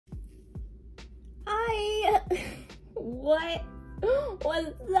Wait, what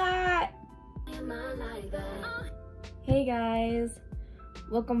was that? Hey guys,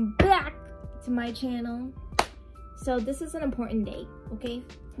 welcome back to my channel. So this is an important day, okay?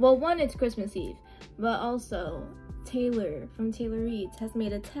 Well, one, it's Christmas Eve, but also Taylor from Taylor Reads has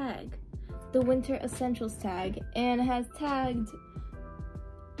made a tag, the Winter Essentials tag, and has tagged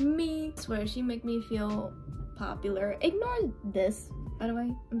me. I swear, she make me feel popular. Ignore this, by the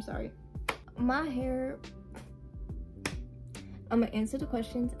way, I'm sorry. My hair, I'm gonna answer the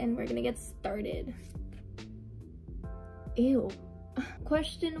questions and we're gonna get started. Ew.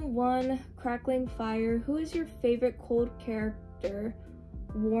 Question 1, Crackling Fire. Who is your favorite cold character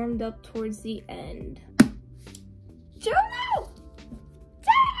warmed up towards the end? Shoutout!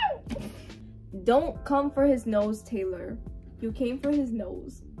 Don't come for his nose, Taylor. You came for his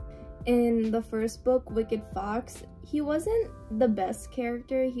nose. In the first book, Wicked Fox, he wasn't the best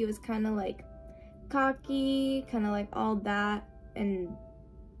character. He was kind of like cocky, kind of like all that and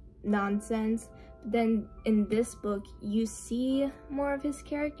nonsense. Then in this book, you see more of his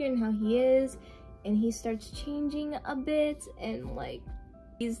character and how he is, and he starts changing a bit, and like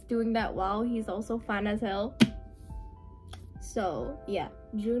he's doing that while he's also fine as hell. So yeah,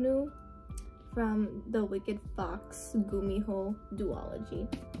 Juno from the Wicked Fox Gumiho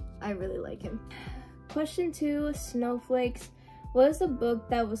duology. I really like him. Question 2, Snowflakes. What is a book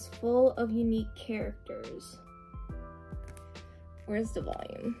that was full of unique characters? Where's the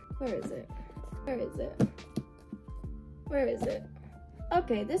volume? Where is it? Where is it? Where is it?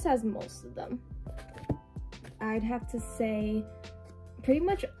 Okay, this has most of them. I'd have to say pretty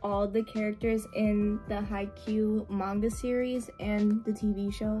much all the characters in the Haikyuu manga series and the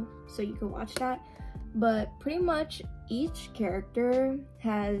TV show, so you can watch that. But pretty much each character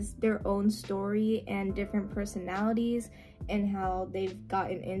has their own story and different personalities and how they've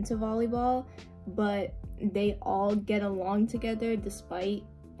gotten into volleyball, but they all get along together despite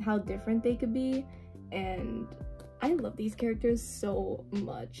how different they could be. And I love these characters so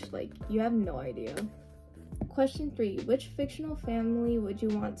much, like you have no idea. Question 3, which fictional family would you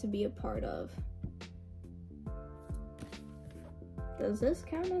want to be a part of? Does this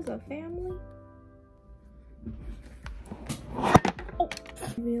count as a family? Oh.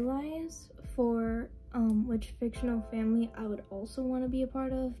 I realize for which fictional family I would also want to be a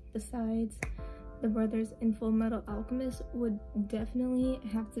part of, besides the brothers in Full Metal Alchemist, would definitely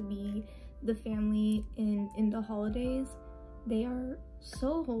have to be the family in the holidays. They are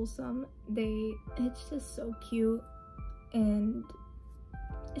so wholesome. It's just so cute and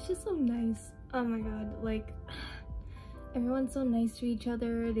it's just so nice. Oh my god, like everyone's so nice to each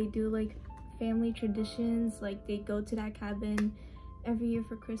other. They do like family traditions, like they go to that cabin every year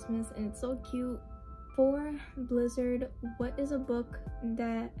for Christmas, and it's so cute. 4, Blizzard. What is a book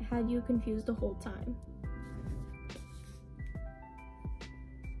that had you confused the whole time?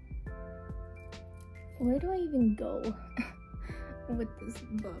 Where do I even go with this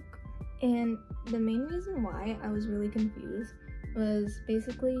book? And the main reason why I was really confused was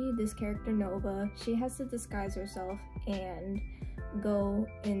basically this character Nova. She has to disguise herself and go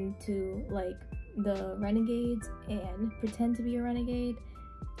into like the renegades and pretend to be a renegade.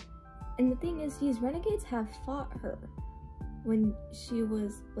 And the thing is, these renegades have fought her when she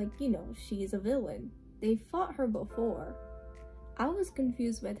was like, you know, she's a villain. They fought her before. I was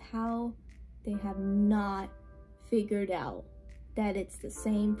confused with how they have not figured out that it's the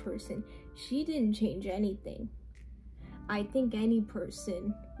same person. She didn't change anything. I think any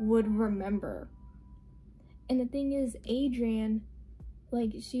person would remember. And the thing is, Adrian,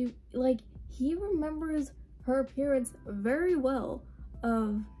 he remembers her appearance very well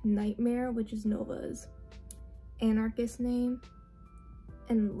of Nightmare, which is Nova's anarchist name,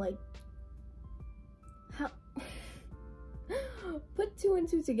 and like how put 2 and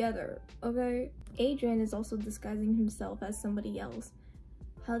 2 together, okay? Adrian is also disguising himself as somebody else.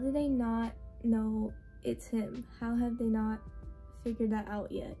 How do they not know it's him? How have they not figured that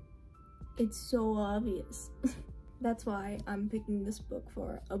out yet? It's so obvious. That's why I'm picking this book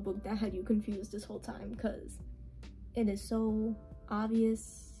for a book that had you confused this whole time, because it is so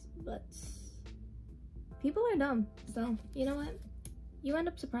obvious, but people are dumb. So, you know what? You end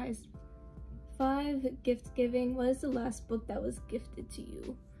up surprised. 5, Gift Giving. What is the last book that was gifted to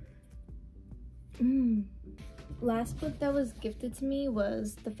you? Last book that was gifted to me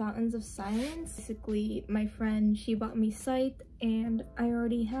was The Fountains of Silence. Basically, my friend, she bought me Sight, and I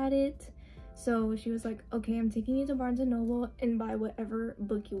already had it. So she was like, okay, I'm taking you to Barnes & Noble and buy whatever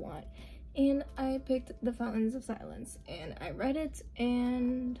book you want. And I picked The Fountains of Silence, and I read it,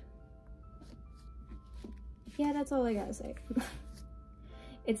 and yeah, that's all I gotta say.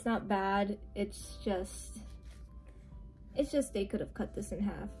 It's not bad, it's just they could have cut this in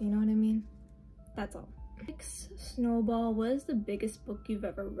half, you know what I mean? That's all. Snowball, what is the biggest book you've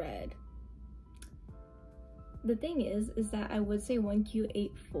ever read? The thing is that I would say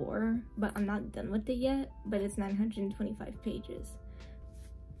 1Q84, but I'm not done with it yet, but it's 925 pages.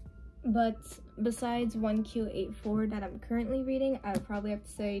 But besides 1Q84 that I'm currently reading, I would probably have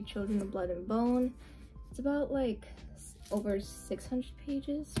to say Children of Blood and Bone. It's about like over 600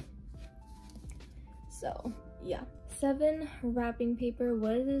 pages. So yeah. 7, wrapping paper.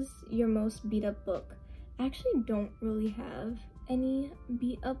 What is your most beat up book? I actually don't really have any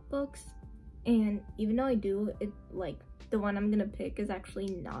beat up books, and even though I do, it like the one I'm gonna pick is actually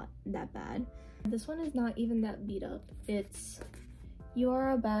not that bad. This one is not even that beat up. It's You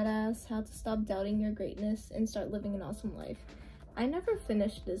Are a Badass, How to Stop Doubting Your Greatness and Start Living an Awesome Life. I never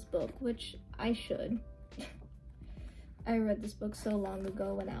finished this book, which I should. I read this book so long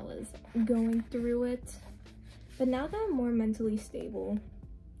ago when I was going through it. But now that I'm more mentally stable,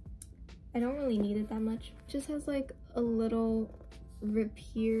 I don't really need it that much. It just has like a little rip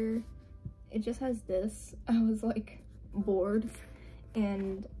here. It just has this. I was like bored,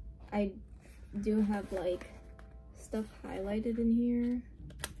 and I do have like stuff highlighted in here,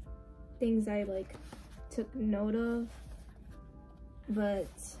 things I like took note of. But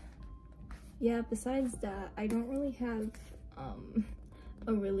yeah, besides that, I don't really have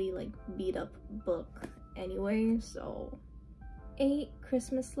a really like beat up book anyway. So 8,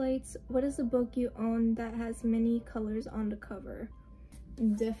 Christmas lights. What is a book you own that has many colors on the cover?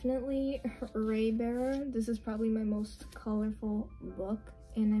 Definitely Ray Bearer. This is probably my most colorful book,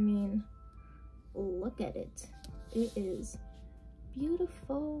 and I mean, look at it. It is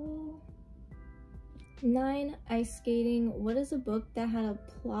beautiful. 9, ice skating. What is a book that had a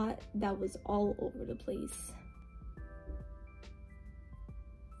plot that was all over the place?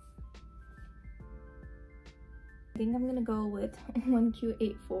 I think I'm gonna go with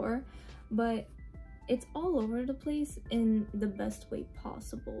 1Q84, but it's all over the place in the best way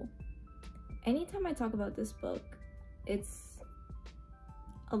possible. Anytime I talk about this book, it's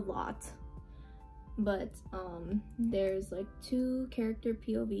a lot, but there's like 2 character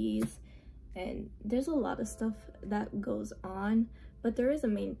POVs, and there's a lot of stuff that goes on, but there is a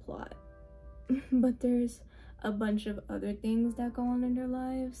main plot. But there's a bunch of other things that go on in their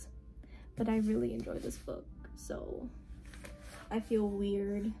lives. But I really enjoy this book, so I feel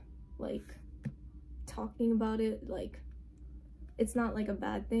weird like talking about it. Like, it's not like a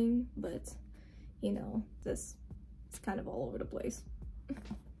bad thing, but you know, it's kind of all over the place.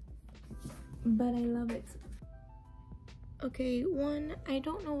 But I love it. Okay, 1, I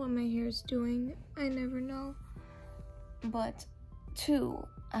don't know what my hair is doing. I never know. But 2,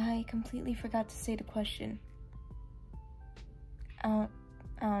 I completely forgot to say the question. I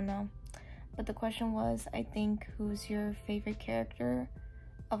don't know. But the question was, I think, who's your favorite character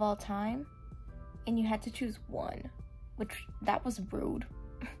of all time? And you had to choose 1, which, that was rude.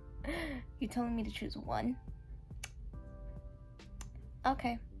 You telling me to choose 1?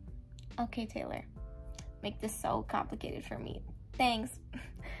 Okay. Okay, Taylor. Make this so complicated for me. Thanks.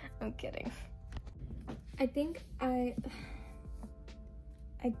 I'm kidding. I think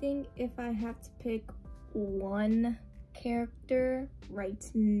if I have to pick 1 character right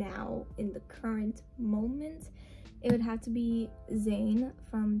now in the current moment, it would have to be Zane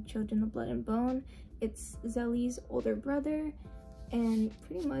from Children of Blood and Bone. It's Zelly's older brother, and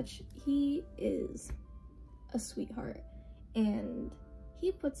pretty much he is a sweetheart, and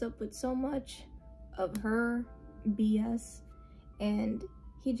he puts up with so much of her BS, and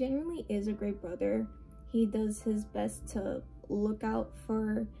he genuinely is a great brother. He does his best to look out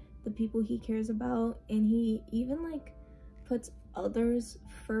for the people he cares about, and he even like puts others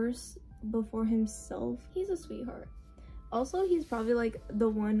first before himself. He's a sweetheart. Also, he's probably like the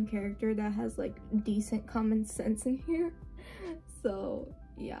one character that has like decent common sense in here. So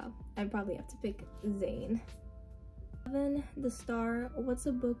yeah, I'd probably have to pick Zane. 7, The Star. What's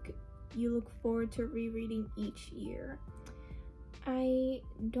a book you look forward to rereading each year? I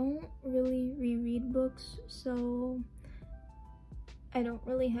don't really reread books, so I don't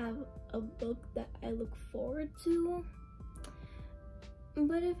really have a book that I look forward to.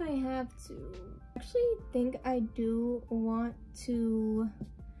 But if I have to, I actually think I do want to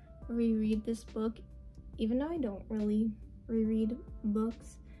reread this book, even though I don't really reread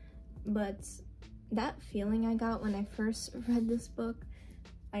books. But that feeling I got when I first read this book,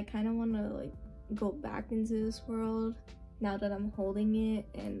 I kind of want to like go back into this world now that I'm holding it.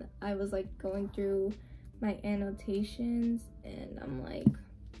 And I was like going through my annotations, and I'm like,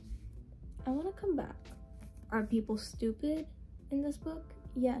 I want to come back. Are people stupid in this book?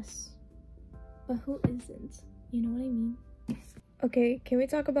 yes, but who isn't? You know what I mean? Okay, can we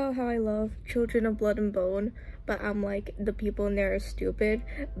talk about how I love Children of Blood and Bone, but I'm like, the people in there are stupid?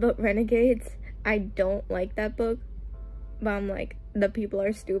 But Renegades, I don't like that book, but I'm like, the people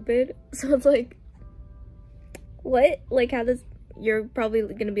are stupid. So it's like, what? Like, how does, you're probably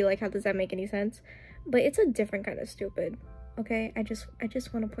gonna be like, how does that make any sense? But it's a different kind of stupid, okay? I just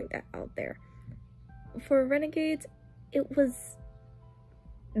want to point that out there. For Renegades, it was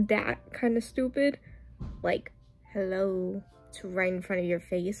that kind of stupid, like, hello, it's right in front of your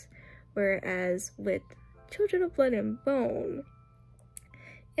face. Whereas with Children of Blood and Bone,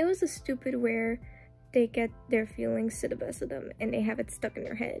 it was a stupid where they get their feelings to the best of them and they have it stuck in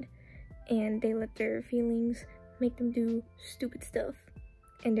their head and they let their feelings make them do stupid stuff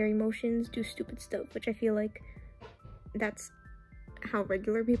and their emotions do stupid stuff, which I feel like that's how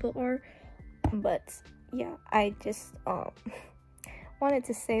regular people are. But yeah, I just wanted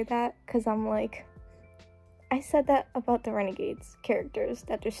to say that because I'm like, I said that about the Renegades characters,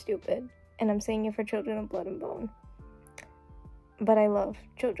 that they're stupid, and I'm saying it for Children of Blood and Bone. But I love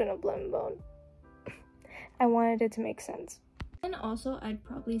Children of Blood and Bone. I wanted it to make sense. And also, I'd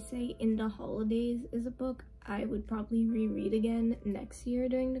probably say In the Holidays is a book I would probably reread again next year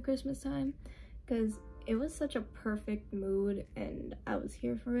during the Christmas time, because it was such a perfect mood and I was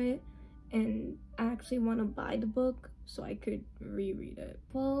here for it, and I actually want to buy the book so I could reread it.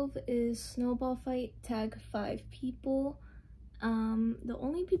 12 is Snowball Fight, tag 5 people. The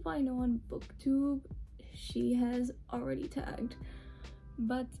only people I know on BookTube, she has already tagged.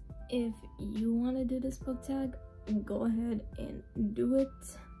 But if you want to do this book tag, go ahead and do it.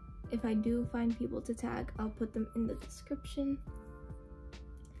 If I do find people to tag, I'll put them in the description.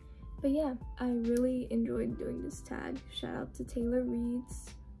 But yeah, I really enjoyed doing this tag. Shout out to Taylor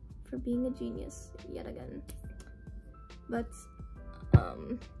Reeds for being a genius yet again. But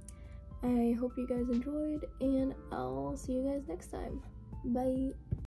I hope you guys enjoyed, and I'll see you guys next time. Bye.